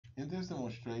In this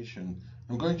demonstration,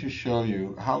 I'm going to show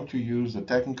you how to use the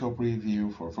technical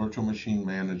preview for Virtual Machine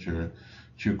Manager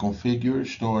to configure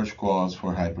storage QoS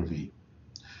for Hyper-V.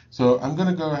 So I'm going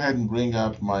to go ahead and bring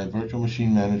up my Virtual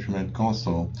Machine Management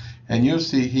console, and you'll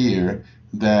see here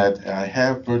that I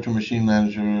have Virtual Machine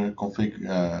Manager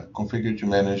configured to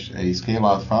manage a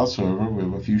scale-out file server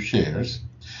with a few shares.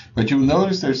 But you'll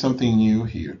notice there's something new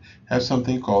here. I have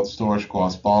something called storage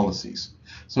QoS policies.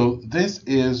 So this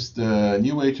is the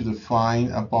new way to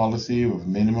define a policy with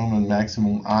minimum and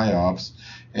maximum IOPS.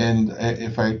 And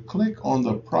if I click on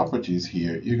the properties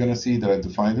here, you're going to see that I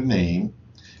define the name.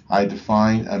 I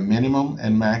define a minimum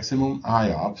and maximum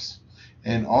IOPS,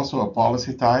 and also a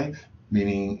policy type,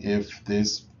 meaning if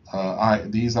these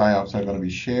IOPS are going to be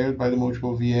shared by the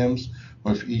multiple VMs,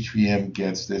 or if each VM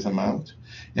gets this amount,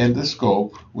 and the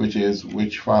scope, which is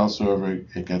which file server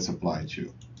it gets applied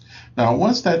to. Now,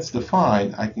 once that's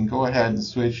defined, I can go ahead and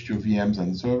switch to VMs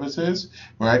and services,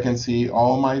 where I can see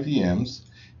all my VMs.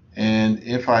 And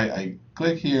if I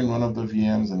click here in one of the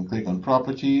VMs and click on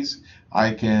properties,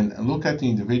 I can look at the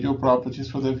individual properties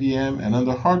for the VM. And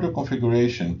under hardware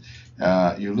configuration,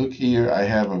 you look here, I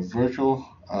have a virtual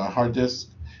hard disk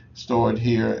stored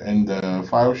here in the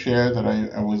file share that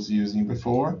I was using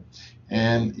before.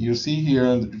 And you see here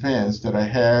in the advanced that I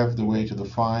have the way to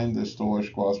define the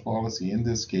storage QoS policy. In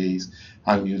this case,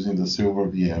 I'm using the Silver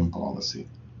VM policy.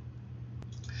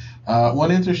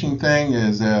 One interesting thing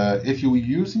is if you're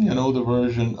using an older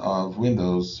version of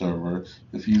Windows Server,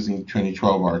 if you're using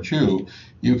 2012 R2,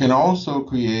 you can also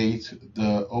create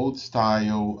the old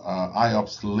style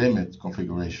IOPS limit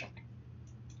configuration.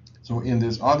 So in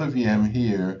this other VM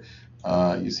here,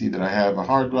 you see that I have a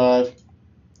hard drive,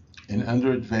 and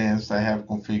under advanced, I have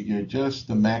configured just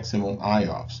the maximum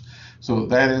IOPS. So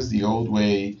that is the old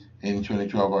way in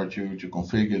 2012 R2 to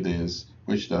configure this,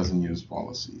 which doesn't use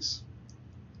policies.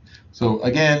 So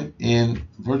again, in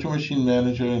Virtual Machine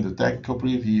Manager, in the technical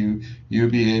preview, you'll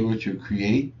be able to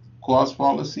create QoS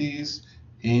policies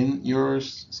in your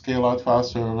scale-out file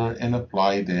server and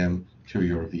apply them to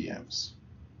your VMs.